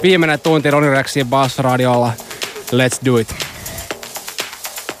Viimeinen tunti Ronny Rexin Bass-radiolla. Let's do it.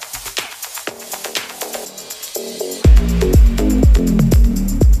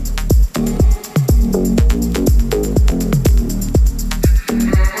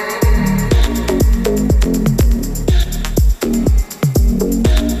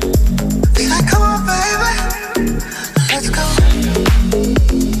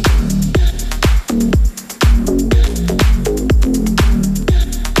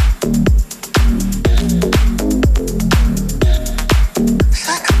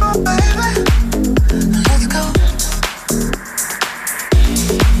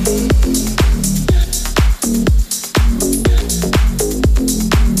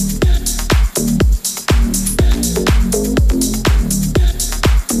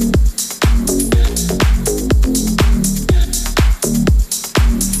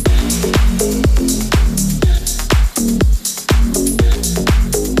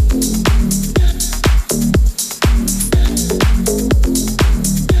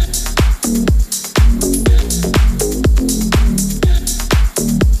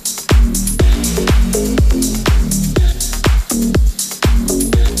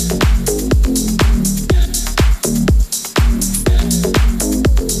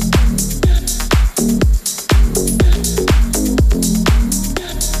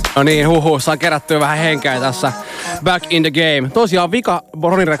 No niin, saa kerättyä vähän henkeä tässä. Back in the game. Tosiaan vika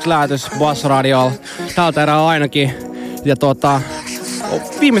Ronny Rex -lähetys Bass-radiolla. Täältä erää ainakin. Ja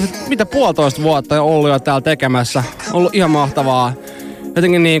viimeiset 1,5 vuotta ollut jo täällä tekemässä. Ollut ihan mahtavaa.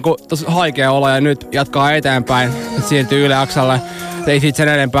 Jotenkin niinku tosi haikea olla ja nyt jatkaa eteenpäin. Nyt siirtyy Yle X:lle. Ei siitä sen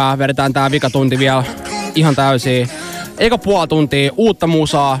enempää. Vedetään tää vikatunti vielä ihan täysiä. Eikä puoli tuntia uutta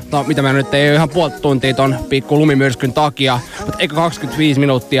musaa, no mitä mä nyt ei ole ihan puoli tuntia ton pikku lumimyrskyn takia, mutta eikä 25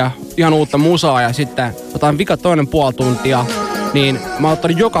 minuuttia ihan uutta musaa ja sitten otan vika toinen puoli tuntia, niin mä oon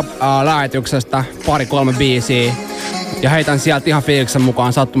ottanut joka lähetyksestä 2-3 biisiä ja heitän sieltä ihan fiiliksen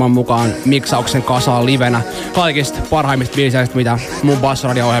mukaan, sattuman mukaan miksauksen kasaan livenä kaikista parhaimmista biiseistä, mitä mun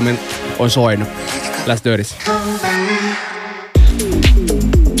Bass-radio-ohjelmin on soinut. Let's do this.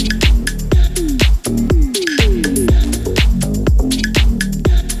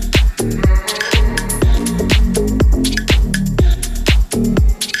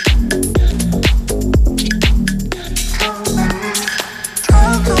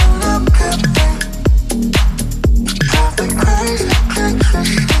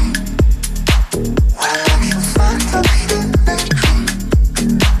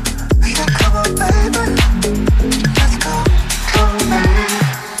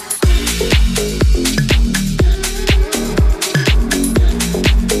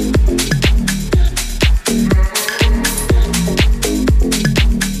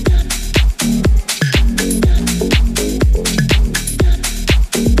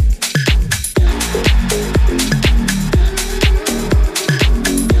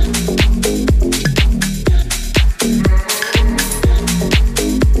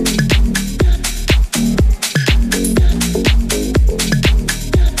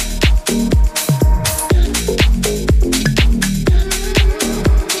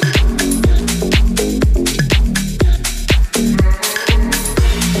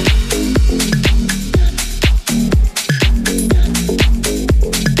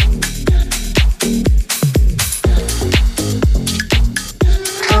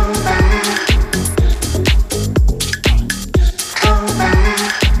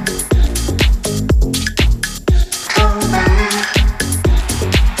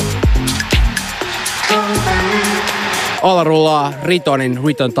 Alla rullaa Ritonin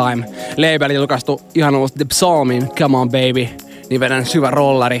Return Time. Labeli julkaistu ihan uusi The Psalmin Come On Baby. Niin vedän syvä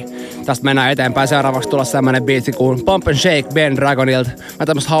rollari. Tästä mennään eteenpäin. Seuraavaksi tulla semmonen biitsi kuin Pump and Shake Ben Dragonilta. Mä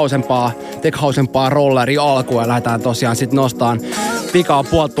tämmöstä hausempaa rollari alkuun ja lähdetään tosiaan sit nostaan pikaa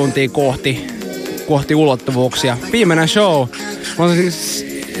puoli tuntia kohti ulottuvuuksia. Viimeinen show. On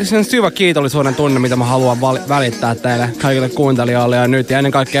sen syvä kiitollisuuden tunne, mitä mä haluan välittää teille kaikille kuuntelijoille ja nyt ja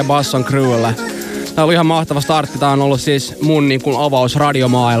ennen kaikkea Basson crewlle. Tää oli ihan mahtava startti. Tää on ollut siis mun niin kuin avaus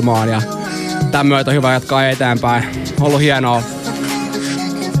radiomaailmaan ja tämän myötä on hyvä jatkaa eteenpäin. Ollut hienoa.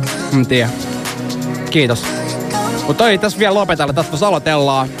 En tiedä. Kiitos. Mutta ei tässä vielä lopetella. Tässä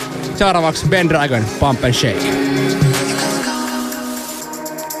aloitellaan. Seuraavaksi Ben Dragon, Pump and Shake.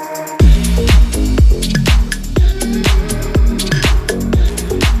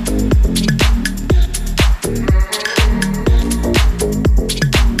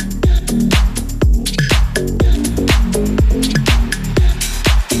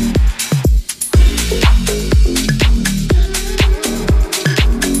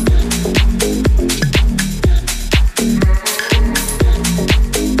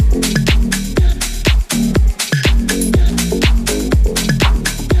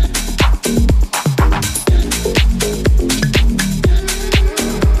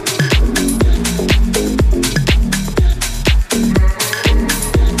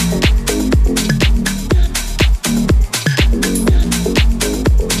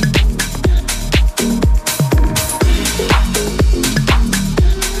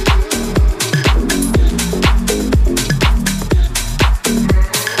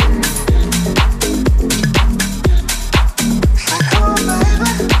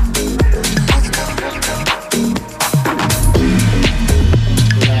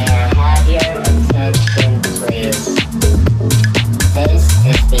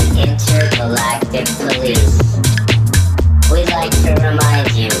 the intergalactic police. We'd like to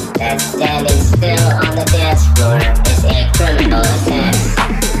remind you that standing still on the dance floor is a criminal offense.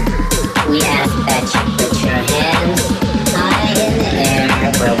 We ask that you put your hands high in the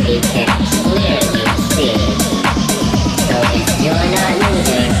air where we can clearly see. So if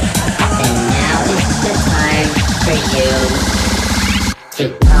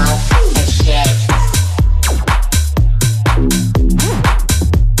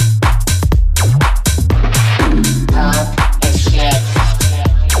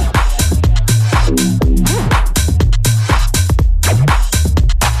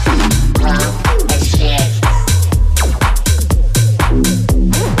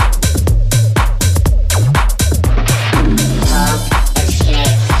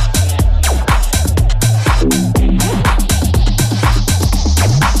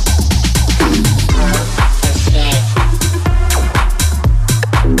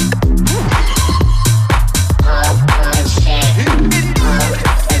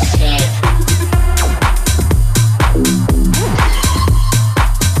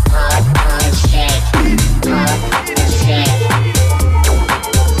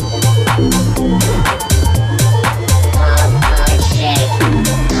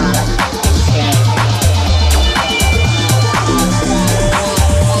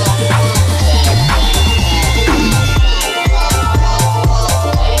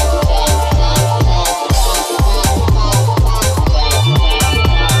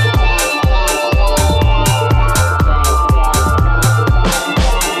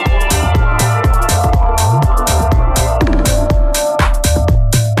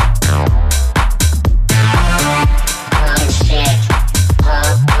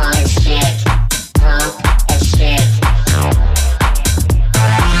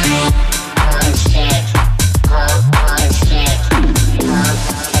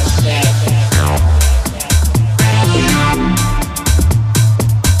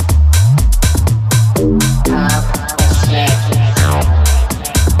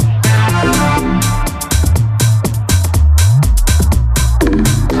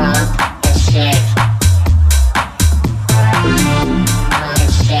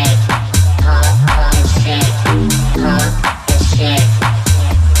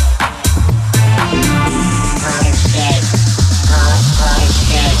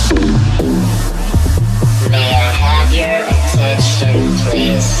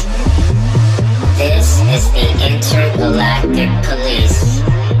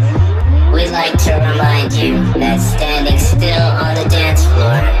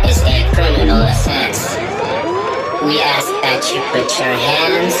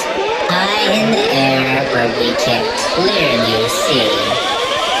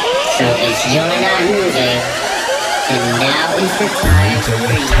you're not moving, then now is the time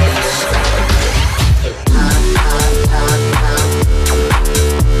for you to pump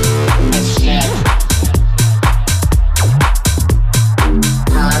and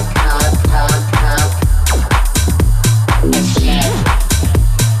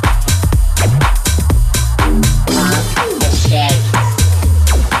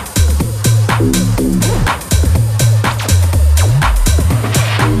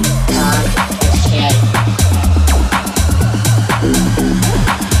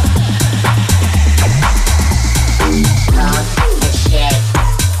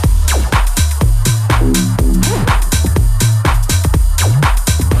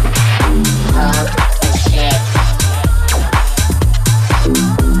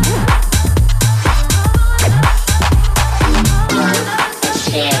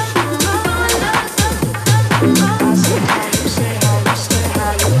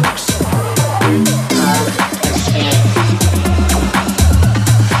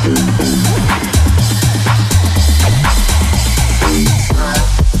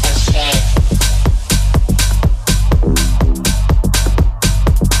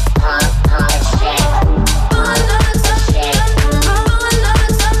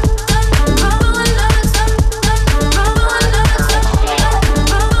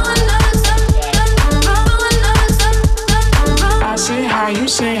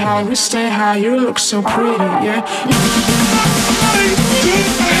So pretty, yeah.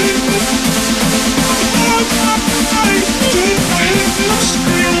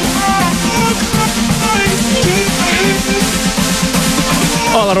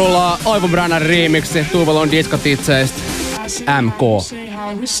 Alla rullaa Oivo Brannan remixi Tuuvalon diskotitseistä MK.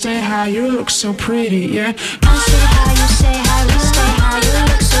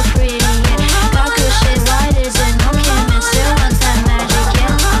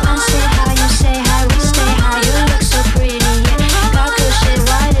 Got good shit,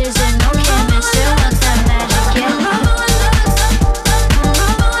 why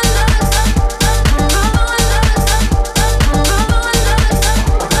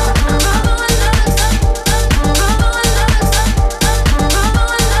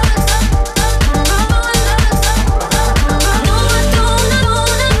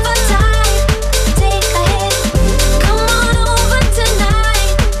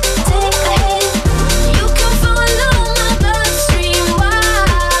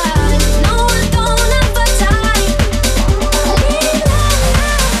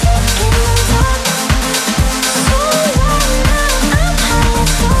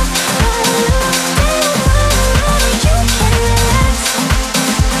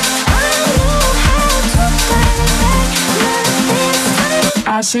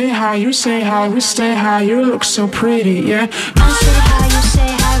I say hi, you say hi, we stay high, you look so pretty, yeah. I say hi, you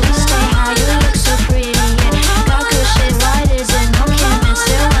say hi, we stay high, you look so pretty, yeah. Got good shit, why is it no chemist?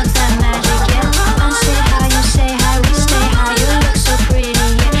 Still want that magic, yeah. I say hi, you say hi, we stay high, you look so pretty,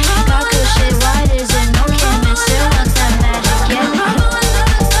 yeah. Got good shit, why is it no chemist? Still want that magic, yeah.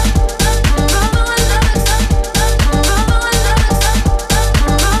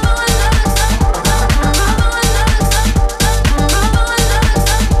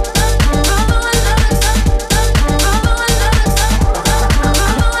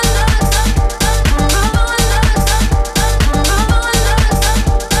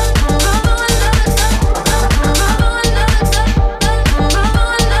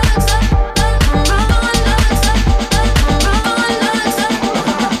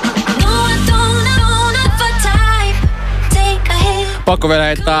 Pakko vielä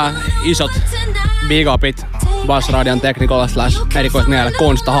heittää isot big upit Rexradion teknikolle / erikoismiehelle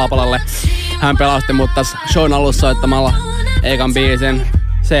Konsta Haapalalle. Hän pelasti mut tässä shown alussa soittamalla ekan biisin,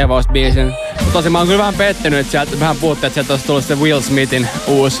 Seevaust-biisin. Tosin mä oon kyllä vähän pettynyt, että sieltä vähän puhuttiin, että sieltä olisi tullut se Will Smithin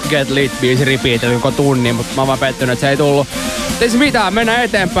uusi Get Lit-biisi repeated koko tunnin, mutta mä oon vaan pettynyt, että se ei tullut. Ei se mitään, mennään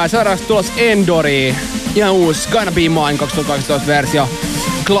eteenpäin. Seuraavaksi tulos Endoria. Ihan uusi Gonna Be Mine 2012 versio.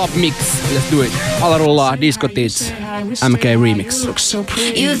 Club Mix, let's do it. Alla rullaa Disco Tits, MK Remix.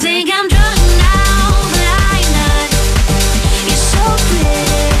 You think I'm drunk now, but I'm not. You're so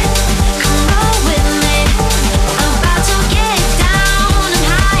pretty, come on with me. I'm about to get down and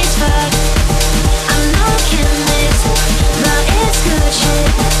high as fuck. I'm no chemist, but it's good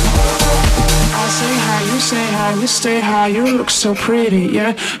shit. I say hi, you say hi, we stay high, you look so pretty,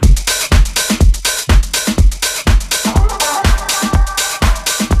 yeah.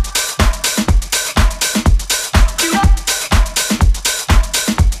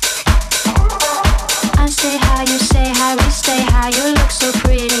 You look so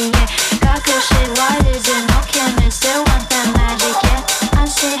pretty, yeah. Got good shit, why is it no chemist? Still want that magic, yeah. I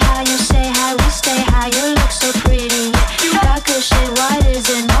say hi, you say hi, we stay high. You look so pretty, yeah. Got good shit, why is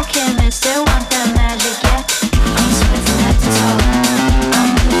it no chemist? Still want that magic, yeah. I'm sweating at the top. I'm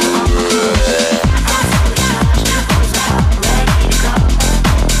moving on my clothes. I'm fully charged, boys are hot, ready to go.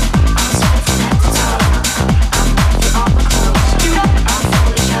 I'm sweating at the top. I'm moving on my clothes. I'm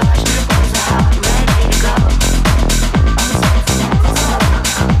fully charged, boys are hot, ready to go.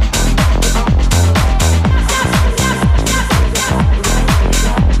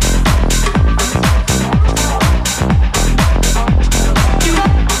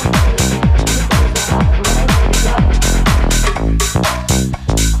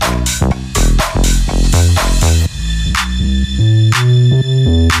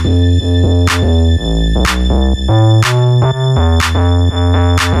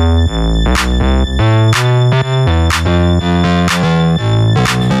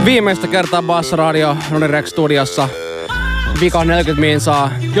 Viimeistä kertaa Rexradio Rex studiossa. Vika 40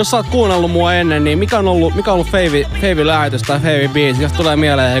 minsaa. Jos sä oot kuunnellut mua ennen, niin mikä on ollut fave lähetys tai fave biisi? Jos tulee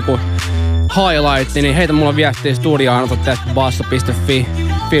mieleen joku highlight, niin heitä mulla viestiä studioon basso.fi.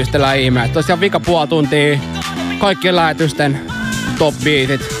 Fiilistellään ihmeet. Tosiaan vika puoli tuntia. Kaikkien lähetysten top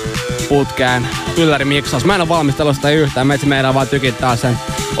beatit putkään. Ylläri miksaus. Mä en oo valmistellut sitä yhtään. Meidän vaan tykittää sen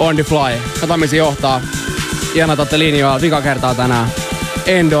on the fly. Kato missä johtaa. Ihanaa, että ootte linjoilla vika kertaa tänään.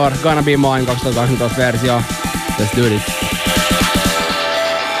 Endor, Gonna Be Mine 2012 versio. Let's do it.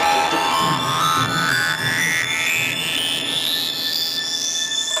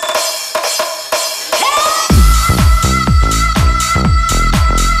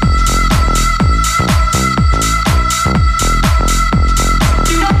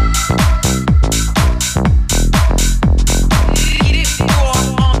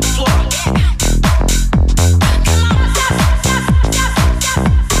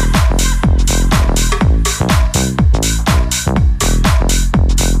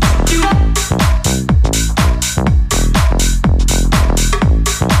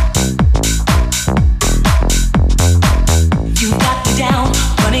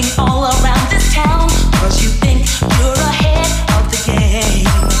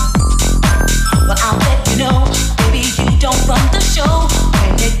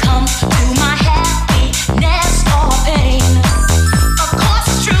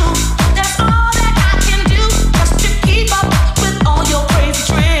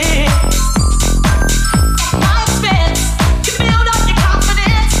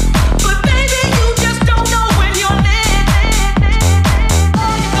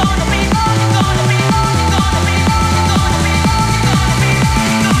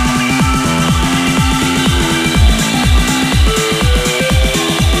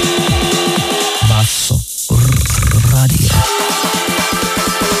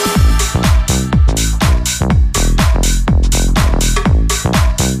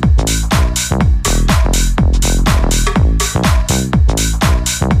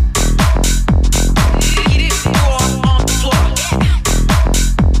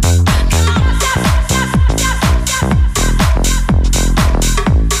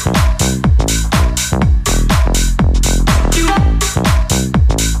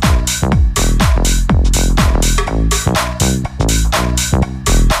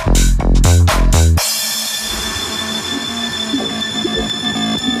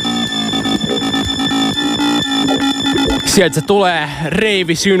 Sieltä se tulee,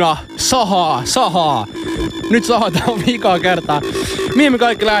 reivisynä, sahaa. Nyt sahataan vikaa kertaa. Mihin me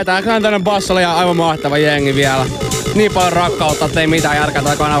kaikki lähdetään? Kään tänne bassolle ja aivan mahtava jengi vielä. Niin paljon rakkautta, ettei mitään järkää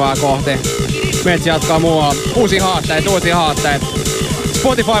tätä kanavaa kohti. Metsi jatkaa muualla. Uusia haasteita.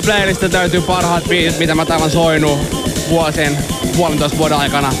 Spotify-playlista löytyy parhaat biisit, mitä mä täällä on soinut puolentoista vuoden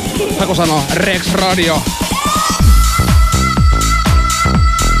aikana. Joku sanoo Rexradio.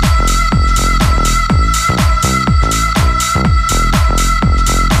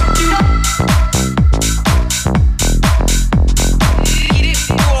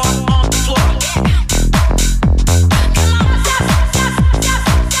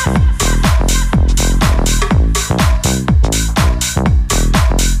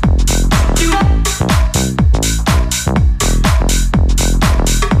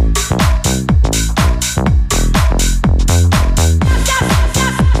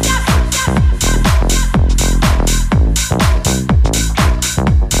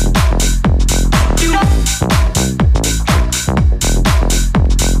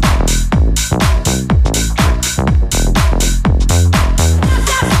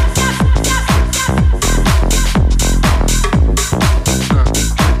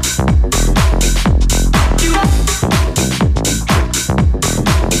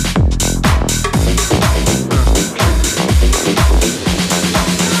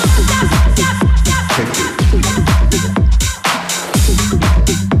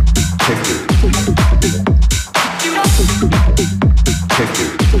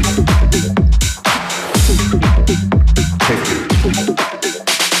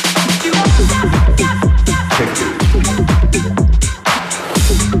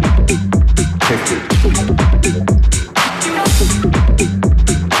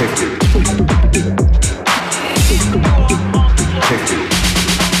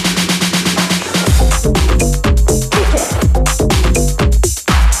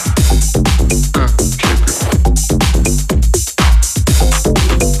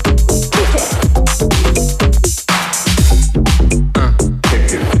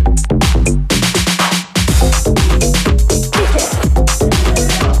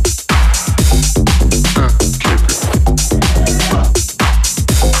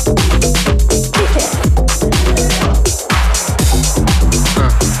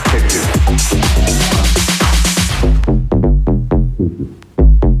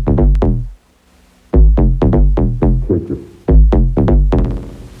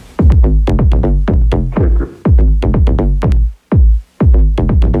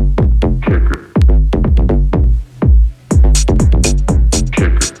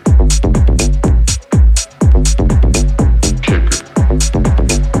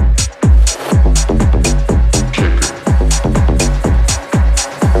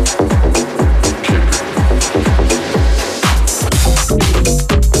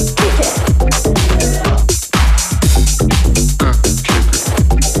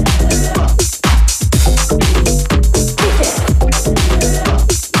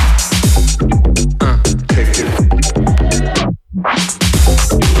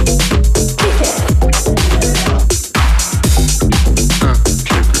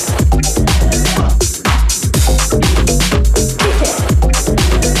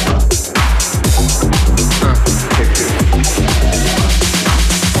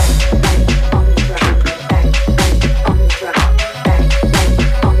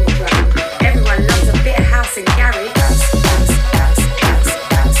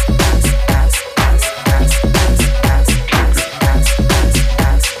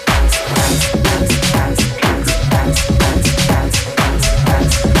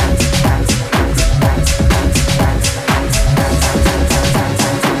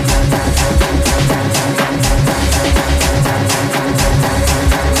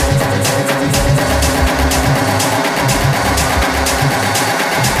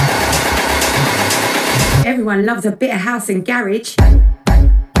 Everyone loves a bit of house and garage.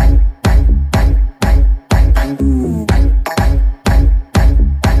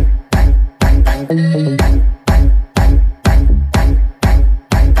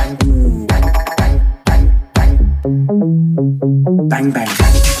 Bang, bang.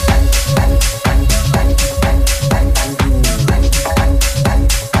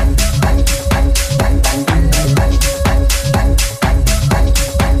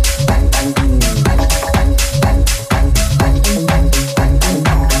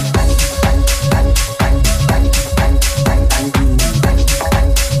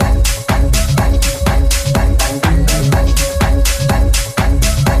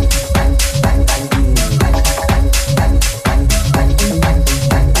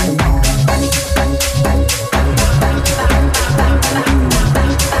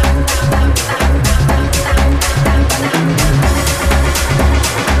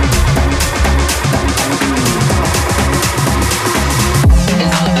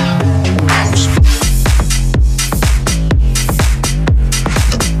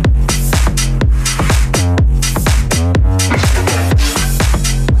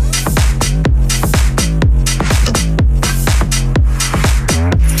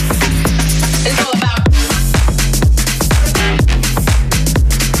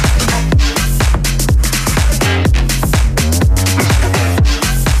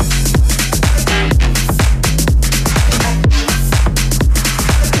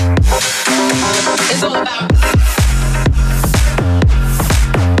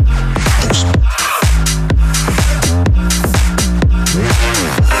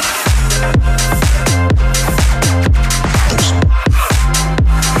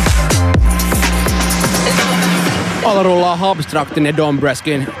 rullaa Abstractin ja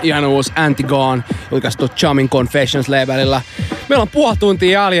Dombreskin ihan uusi Antigone, julkaistu Charming Confessions-labelillä. Meillä on puoli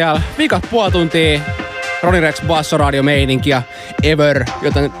tuntia jäljellä, vikat puoli tuntia Ronnie Rex Bassoradio meininkiä ever,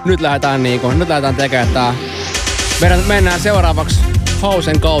 joten nyt lähdetään tekemään tää. Mennään seuraavaksi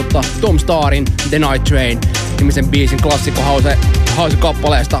Housen kautta Tom Starin The Night Train nimisen biisin klassikko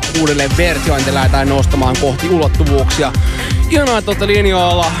House-kappaleesta uudelleen versiointi lähdetään nostamaan kohti ulottuvuuksia. Ihanaa, että olette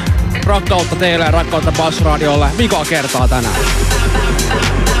linjoilla. Rakkautta teille ja rakkautta Bassoradiolle. Vikaa kertaa tänään.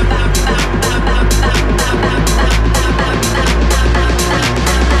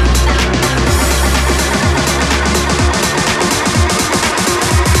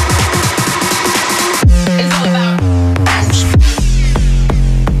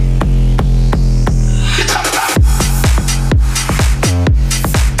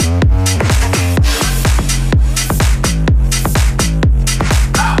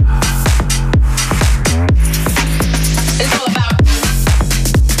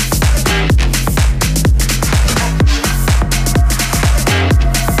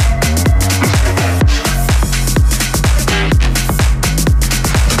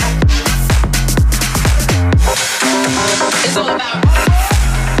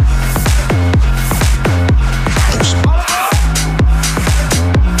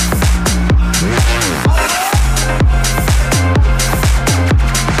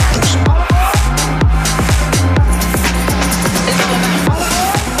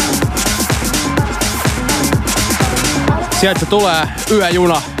 Sieltä tulee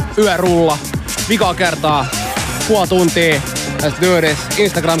yöjuna, yörulla, vikaa kertaa, puoli tuntia. Let's do this.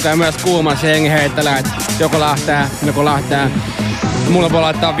 Instagram käy myös kuuman, se jengi heittelee, että joko lähtee. Mulle voi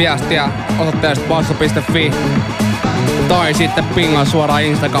laittaa viestiä osoitteesta basso.fi tai sitten pingaan suoraan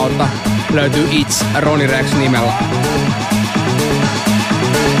Insta kautta. Löytyy It's Ronnie Rex nimellä.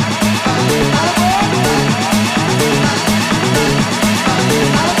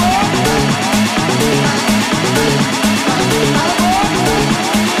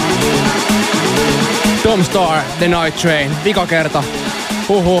 Tom Star, The Night Train, vika kerta.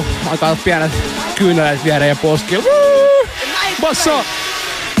 Alkaa pienet kyyneleet viedä ja poskilla. Basso!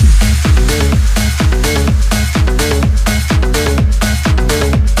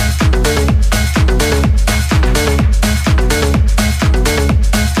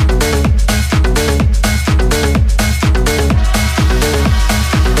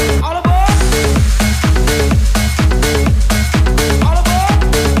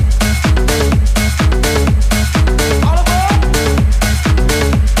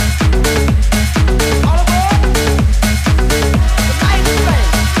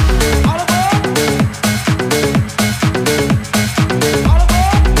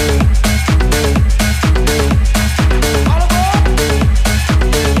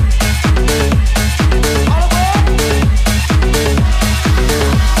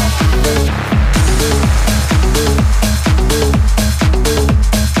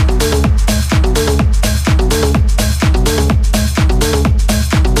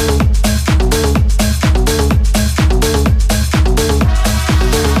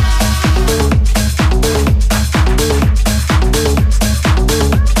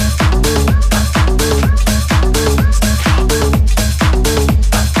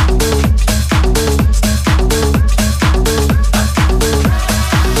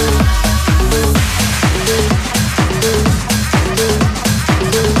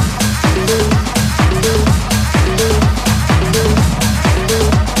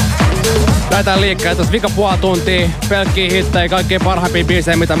 Lähdetään liikkeelle tässä vika puoli tuntia, pelkkiä hittejä, kaikkein parhaimpia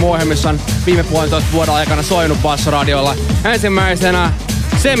biisejä, mitä mun ohjelmissa on viime 1,5 vuoden aikana soinut Bassoradiolla. Ensimmäisenä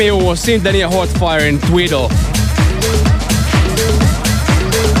semi-uusi Synthenia Hotfiren Twiddle.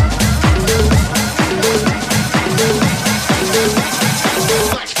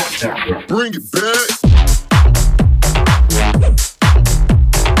 Bring it back.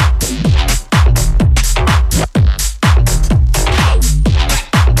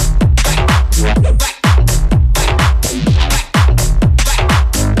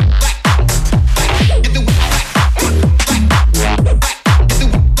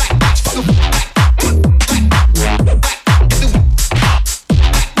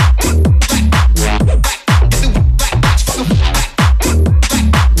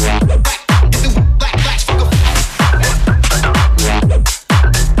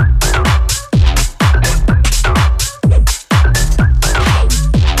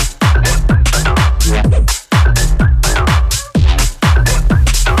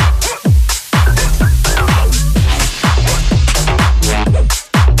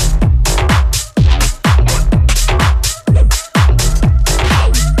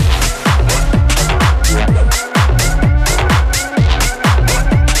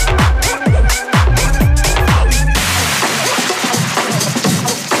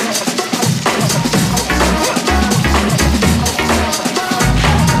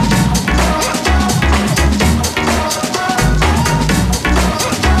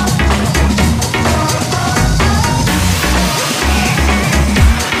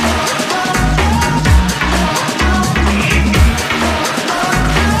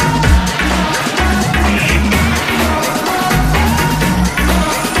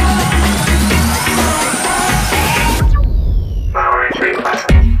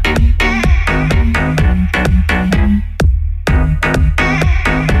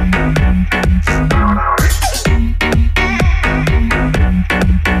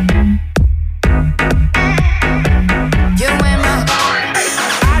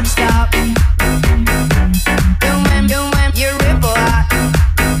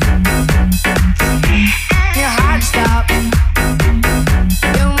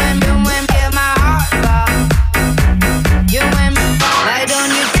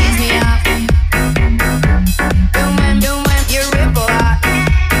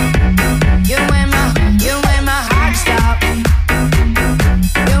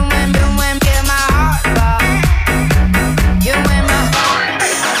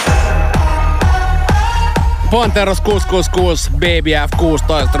 Panteros 666, Baby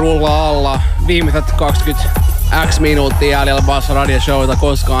F16 rullaa alla. Viimeiset 20 X minuuttia jäljellä Basso Radio Showta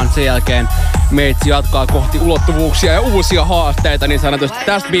koskaan. Sen jälkeen meitsi jatkaa kohti ulottuvuuksia ja uusia haasteita niin sanotusti.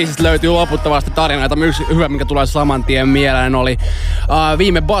 Tästä biisistä löytyy loputtavasti tarinoita. Yksi hyvä, mikä tulee saman tien mieleen, oli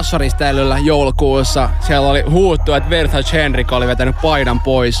viime Basso-risteilyllä joulukuussa. Siellä oli huuttu, että Versace Henrik oli vetänyt paidan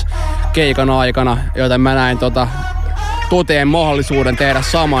pois keikan aikana, joten mä näin toteen mahdollisuuden tehdä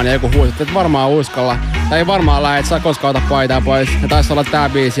saman ja joku huusi, että varmaan uskalla. Tai ei varmaan lähde, et saa koskaan ottaa paitaa pois. Ja taisi olla tää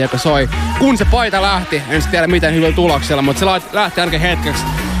biisi, joka soi. Kun se paita lähti, en tiedä miten hyvällä tuloksella, mutta se lähti ainakin hetkeksi.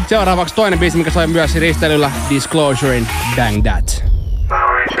 Seuraavaksi toinen biisi, mikä soi myös risteilyllä, Disclosurein Bang That.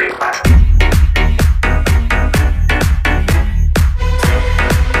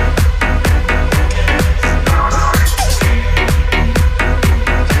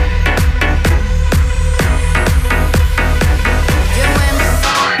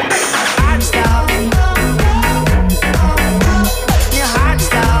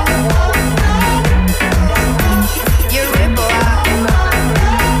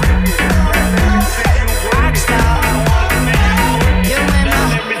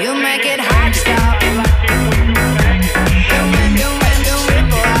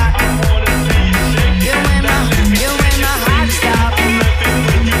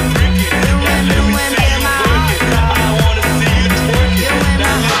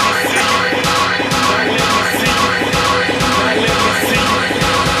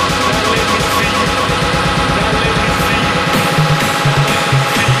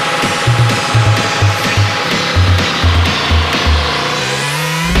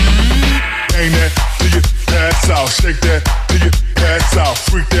 Shake that, till you pass out.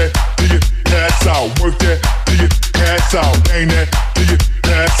 Freak that, till you pass out. Work that, till you pass out. Bang that, till you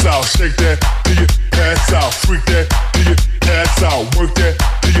pass out. Shake that, till you pass out. Freak that, till you pass out. Work that,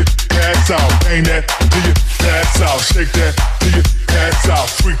 till you pass out. Bang that, till you pass out. Shake that, till you pass out.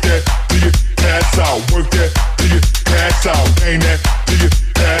 Freak that, till you pass out. Work that, till you pass out. Bang that, till you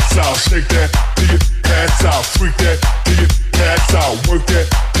pass out. Shake that, till you pass out. Freak that, till you pass out. Work that,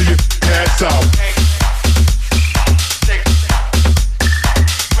 till you pass out.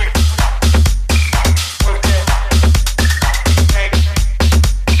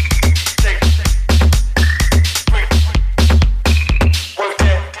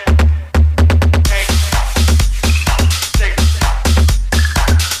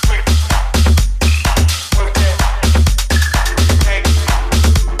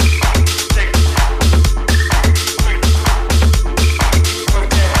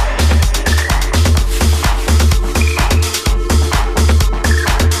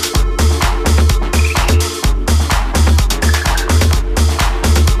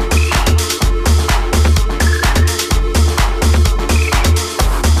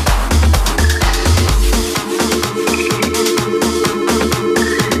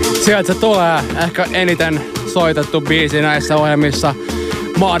 Sieltä se tulee ehkä eniten soitettu biisi näissä ohjelmissa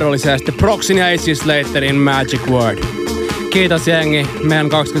mahdollisesti. Proxin ja AC Slaterin Magic Word. Kiitos jengi, meidän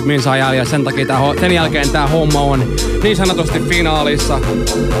 20 minsaa jäljellä, sen jälkeen tää homma on niin sanotusti finaalissa.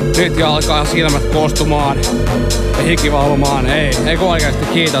 Nyt jo alkaa silmät kostumaan ja hiki valumaan. Ei kun oikeesti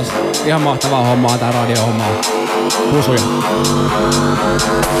kiitos. Ihan mahtavaa hommaa tää radiohommaa. Pusuja.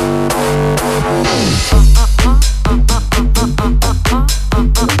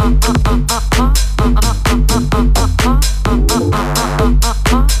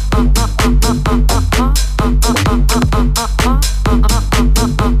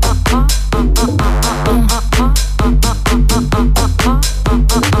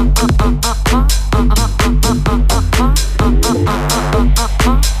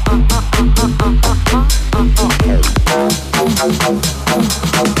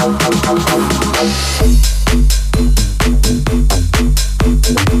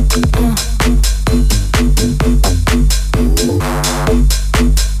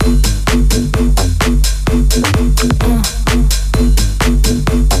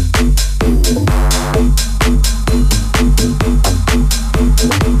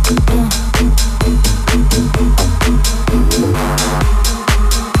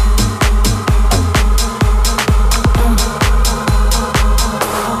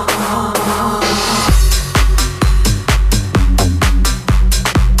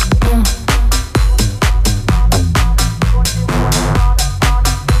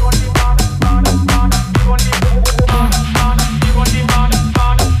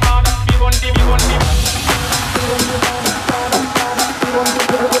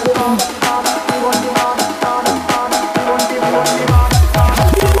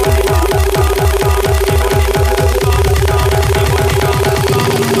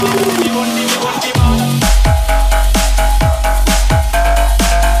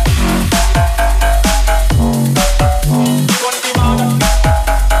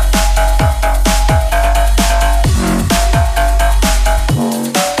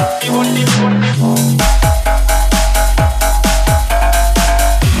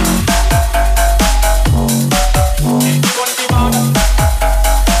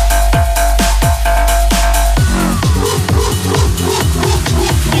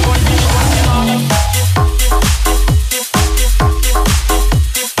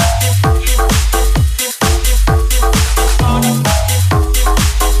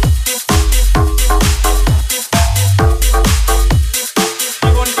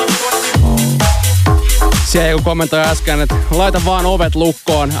 Siellä joku kommentoi äsken, että laita vaan ovet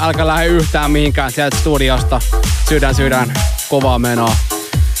lukkoon, älkää lähde yhtään mihinkään sieltä studiosta. Sydän, kovaa menoa.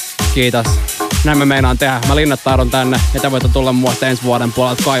 Kiitos. Näin mä meinaan tehdä. Mä linnattaudun tänne ja te voitte tulla mua ensi vuoden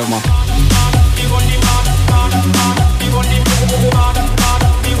puolelta kaivamaan.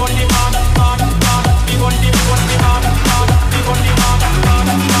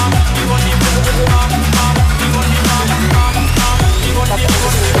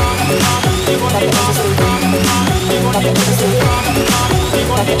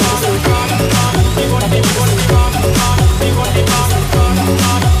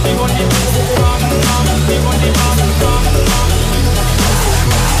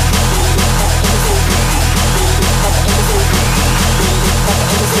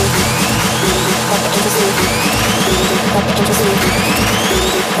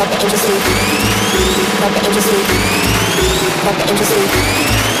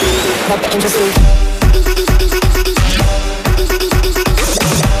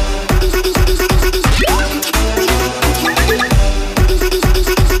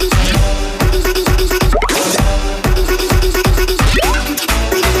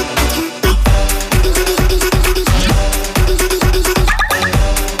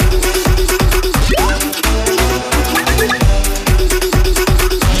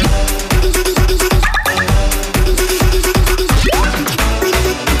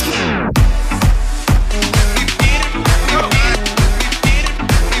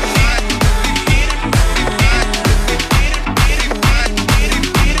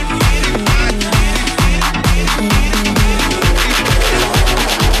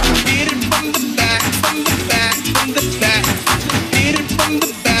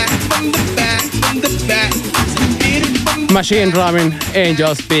 Machine Drumin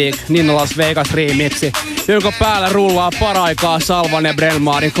Angel Speak, Nino Las Vegas remixi, jonka päällä rullaa paraikaa Salvan ja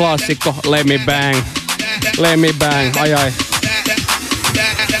Brenmarin klassikko Let Me Bang. Let Me Bang, ai.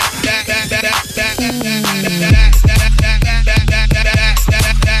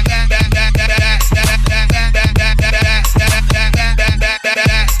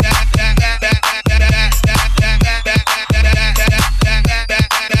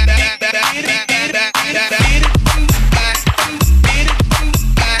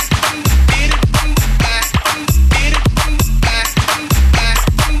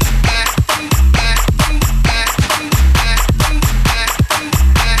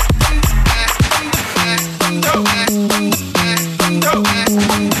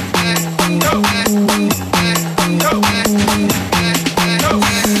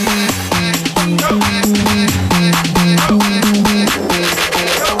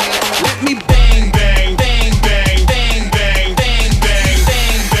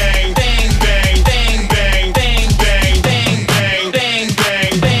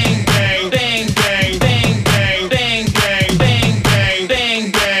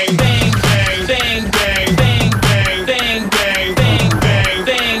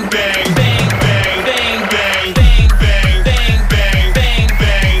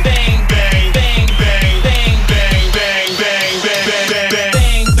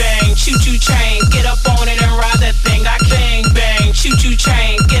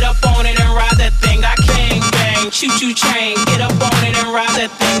 Choo-choo train, get up on it and ride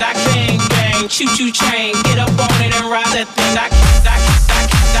that thing. I bang bang. Choo-choo train, get up on it and ride that thing. I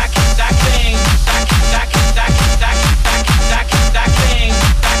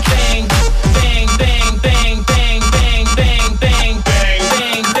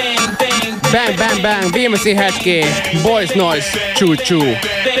bang bang bang, viimeisiä hetkiä. Boys Noise, choo-choo.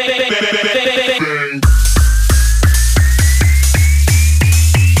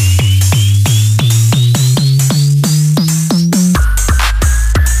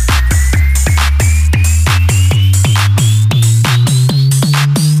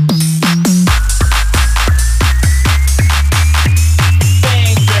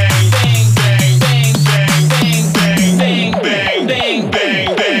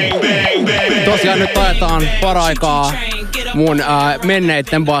 Tosiaan nyt ajetaan paraikaa mun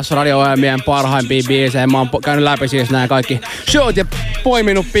menneitten Bassradio-ohjelmien parhaimpia biisejä. Mä oon käynyt läpi siis nää kaikki showt ja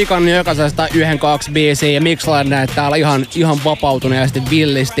poiminut pikan jokaisesta 1-2 biisiä ja mixlain näet täällä ihan vapautuneesti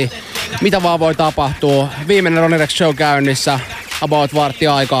villisti. Mitä vaan voi tapahtua. Viimeinen Ronny Rex show käynnissä. About vartti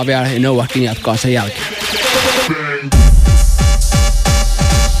aikaa vielä ja Noahkin jatkaa sen jälkeen. Bang,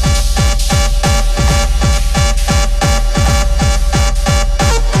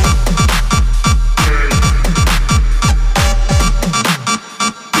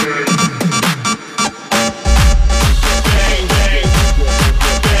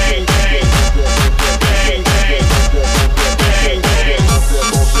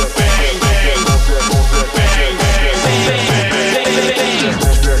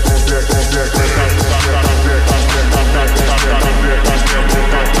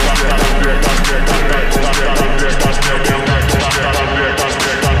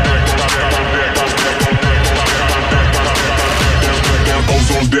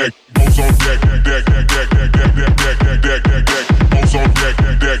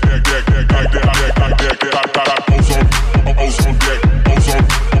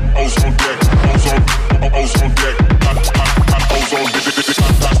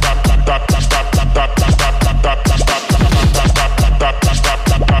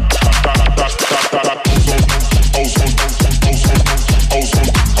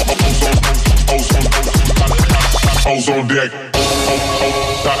 deck.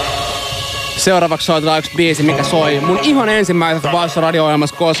 Seuraavaksi soitetaan yksi biisi, mikä soi mun ihan ensimmäisessä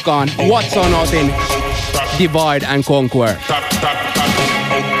Bass-radio-ohjelmassa koskaan. What's on Otin Divide and Conquer.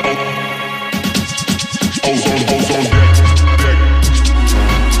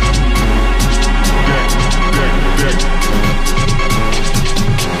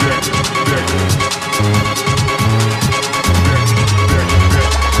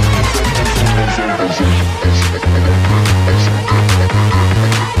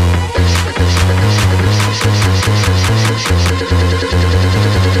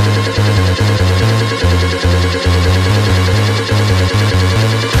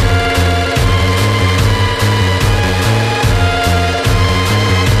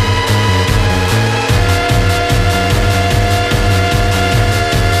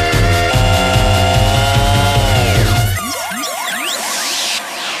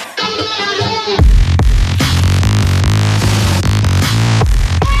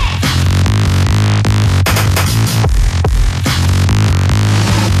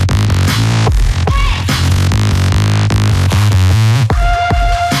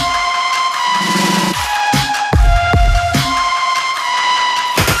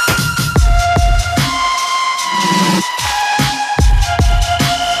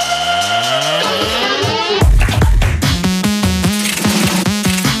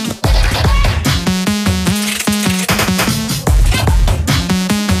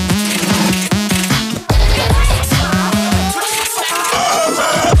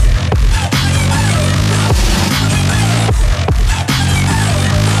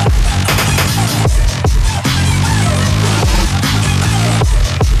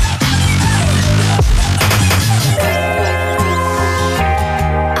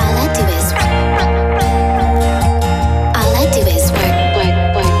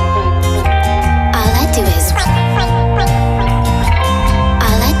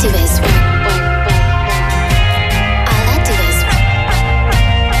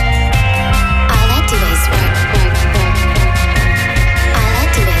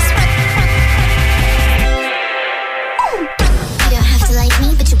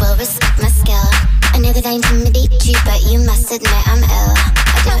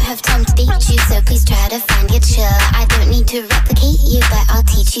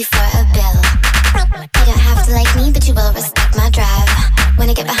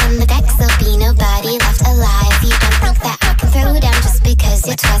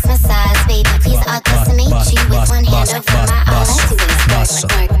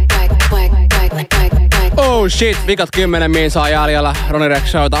 Oh shit, vikat 10 minsaa jäljellä. Ronny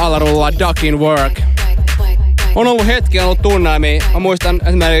Rexradiota alla rullaa Duck in Work. On ollut hetkiä, on ollut tunnelmia. Mä muistan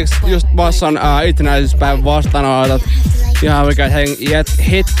esimerkiksi just Basson itsenäisyyspäivän vastaanotot. Ihan oikein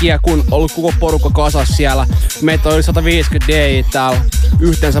hetkiä, kun ollut koko porukka kasas siellä. Meitä oli 150 DI täällä.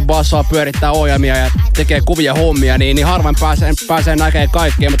 Yhteensä Bassoa pyörittää ohjelmia ja tekee kuvia hommia, niin harvoin pääsee näkemään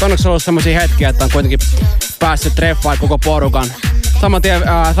kaikkea. Mutta onneksi on ollut semmosia hetkiä, että on kuitenkin päässyt treffaan koko porukan.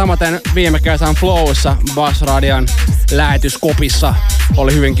 Samaten viime kesän Flowssa Bass-radion lähetyskopissa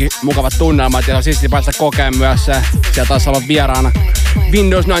oli hyvinkin mukavat tunnelmat ja siisti päästä kokemaan myös se. Siellä taisi olla vieraana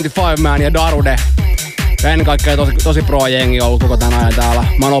Windows 95 Man ja Darude. Ja ennen kaikkea tosi pro-jengi ollut koko tämän ajan täällä.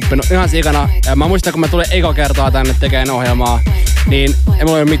 Mä oon oppinut ihan sikana. Mä muistan, kun mä tulin eka kertaa tänne tekemään ohjelmaa, niin ei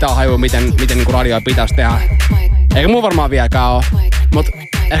mulla ole mitään hajua, miten niinku radioa pitäisi tehdä. Eikä mulla varmaan vieläkään oo. Mut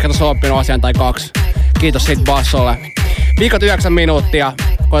ehkä tossa on oppinut asian tai kaksi. Kiitos siitä Bassolle. Viikot 9 minuuttia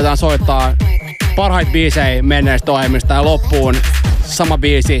koetaan soittaa parhaita biisejä menneistä ohjelmista ja loppuun sama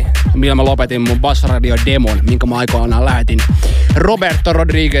biisi, millä mä lopetin mun Bass-radio-demon, minkä mä aikoinaan lähetin Roberto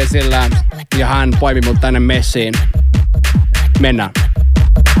Rodriguezille ja hän poimi mut tänne messiin. Mennään.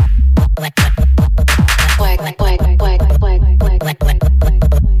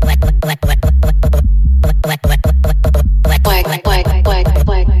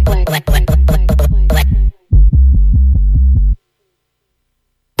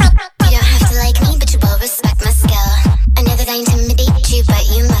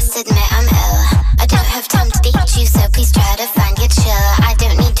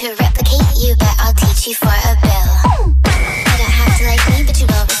 You for a bill. You don't have to like me, but you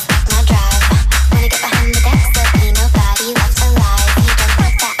will respect my drive.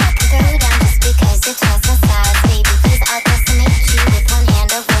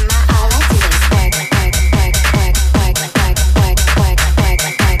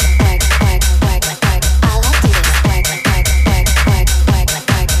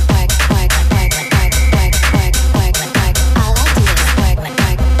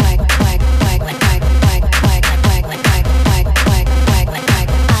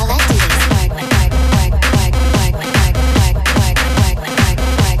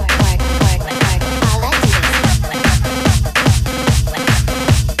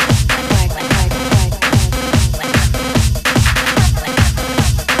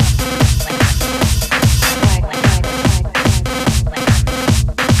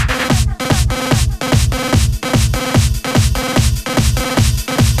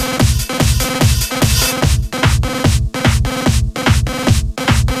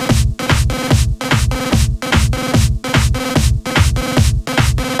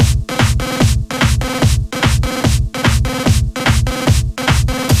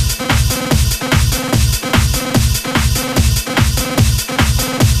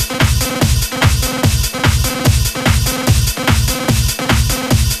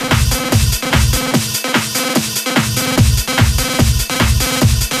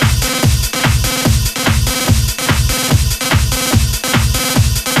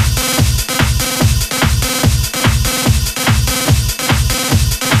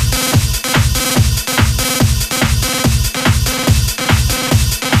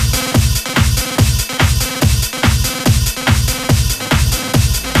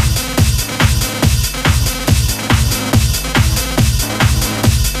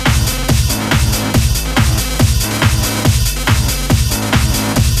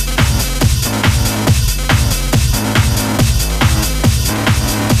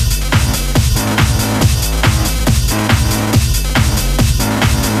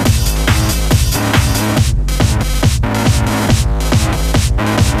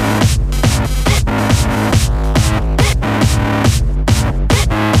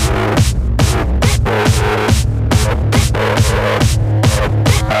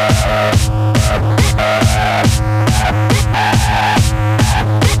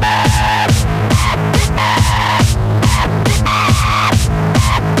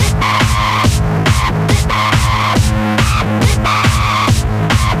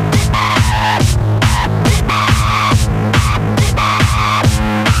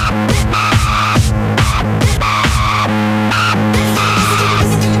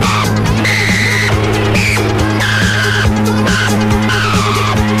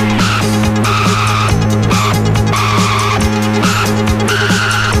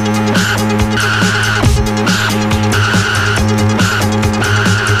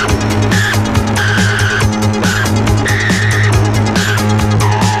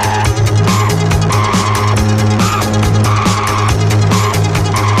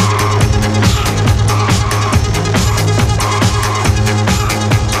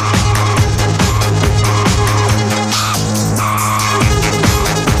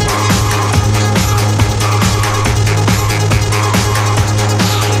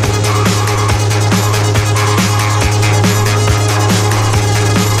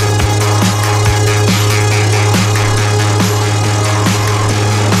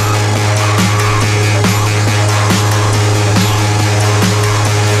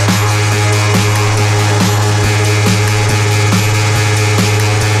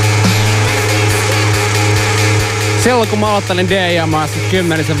 Silloin kun mä aloittelin DJ:maassa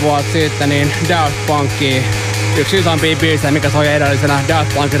 10 vuotta sitten, niin Daft Punkia, yksi isompia biisejä, mikä soi edellisenä,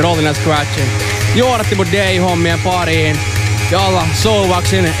 Daft Punkin Rollin' and Scratchin, juoratti mun DJ-hommien pariin. Ja alla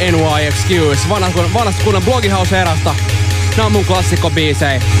Soulwaxin NY Excuse, vanhasta kunnan Blogihouse-erasta. Nää on mun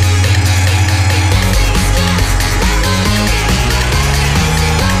klassikkobiisejä.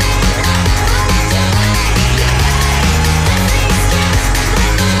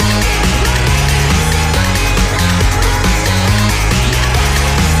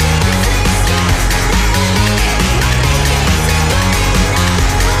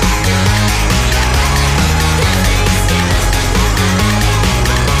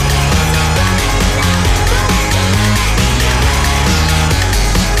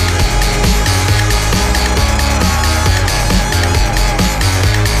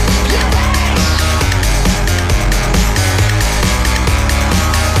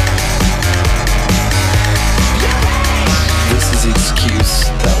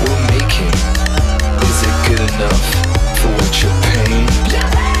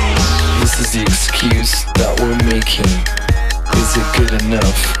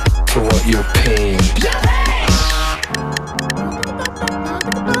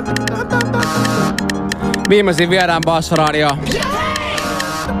 Viimeisin viedään Bassoradio.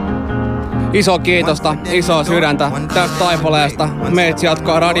 Iso kiitosta, isoa sydäntä tästä taipaleesta. Meitsi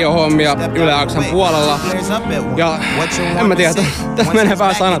jatkaa radiohommia Yle X:n puolella. Ja en mä tiedä, tässä menee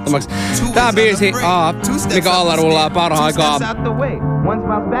vähän sanattomaksi. Tää biisi, mikä alla rullaa parhaan aikaa.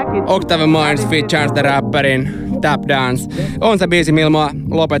 Octave Minds feat. Chance the Rapperin Tap Dance. On se biisi, millä mä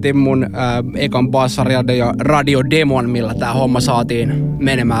lopetin mun ekan Bassoradio-radiodemon, millä tää homma saatiin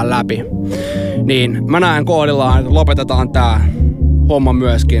menemään läpi. Niin mä näen koodillaan, että lopetetaan tää homma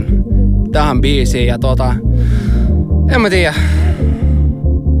myöskin tähän biisiin. Ja en mä tiedä.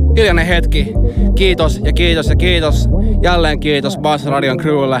 Hiljainen hetki. Kiitos ja kiitos ja kiitos. Jälleen kiitos Bassoradion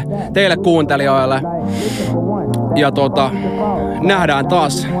crewlle, teille kuuntelijoille. Ja nähdään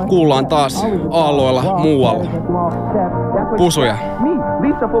taas, kuullaan taas aalloilla muualla. Pusuja.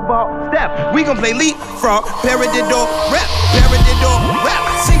 Lisa football step. We gon' play leapfrog, paradiddle rap, paradiddle rap,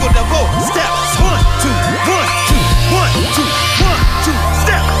 single double step. 1, 2, 1, 2, 1, 2, 1, 2,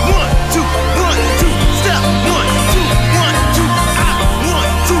 step. 1, 2, 1, 2, step. 1, 2, 1, 2, I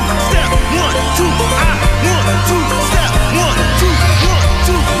 1, 2, step. 1, 2, I 1, 2, step. 1, 2, 1, 2, 1, 2, step. 1,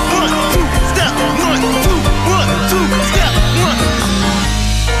 2, 1, 2, step. 1.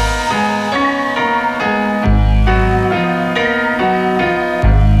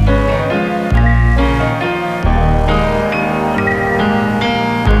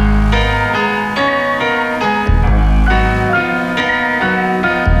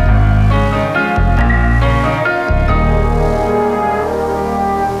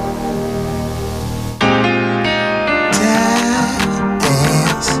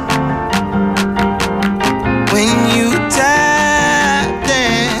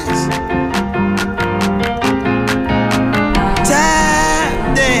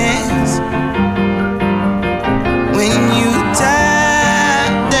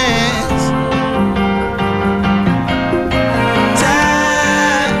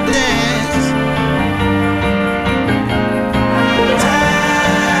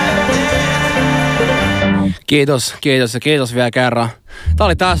 Kiitos, kiitos ja kiitos vielä kerran. Tää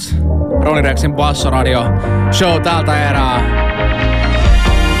oli tässä Ronny Rexin Bassoradio show tältä erää.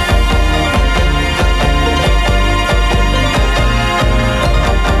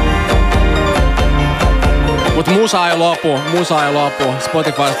 Mut musa ei lopu.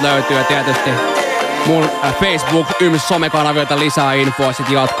 Spotifysta löytyy ja tietysti mun Facebook somekanavilta lisää infoa sit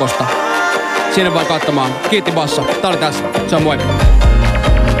jatkosta. Sinne vaan katsomaan. Kiitti Basso. Tää oli tässä. Se on moi.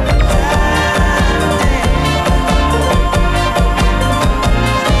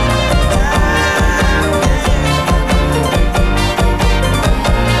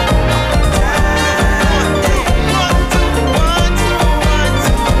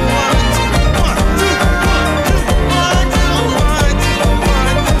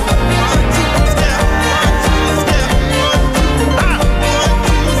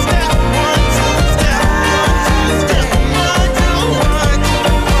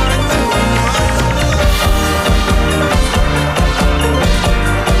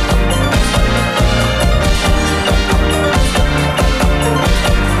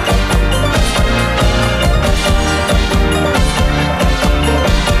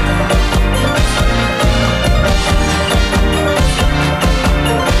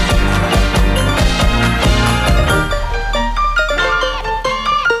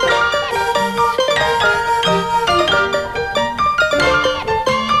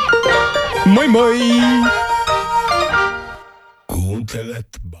 Moi moi!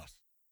 Kuuntelet Bas.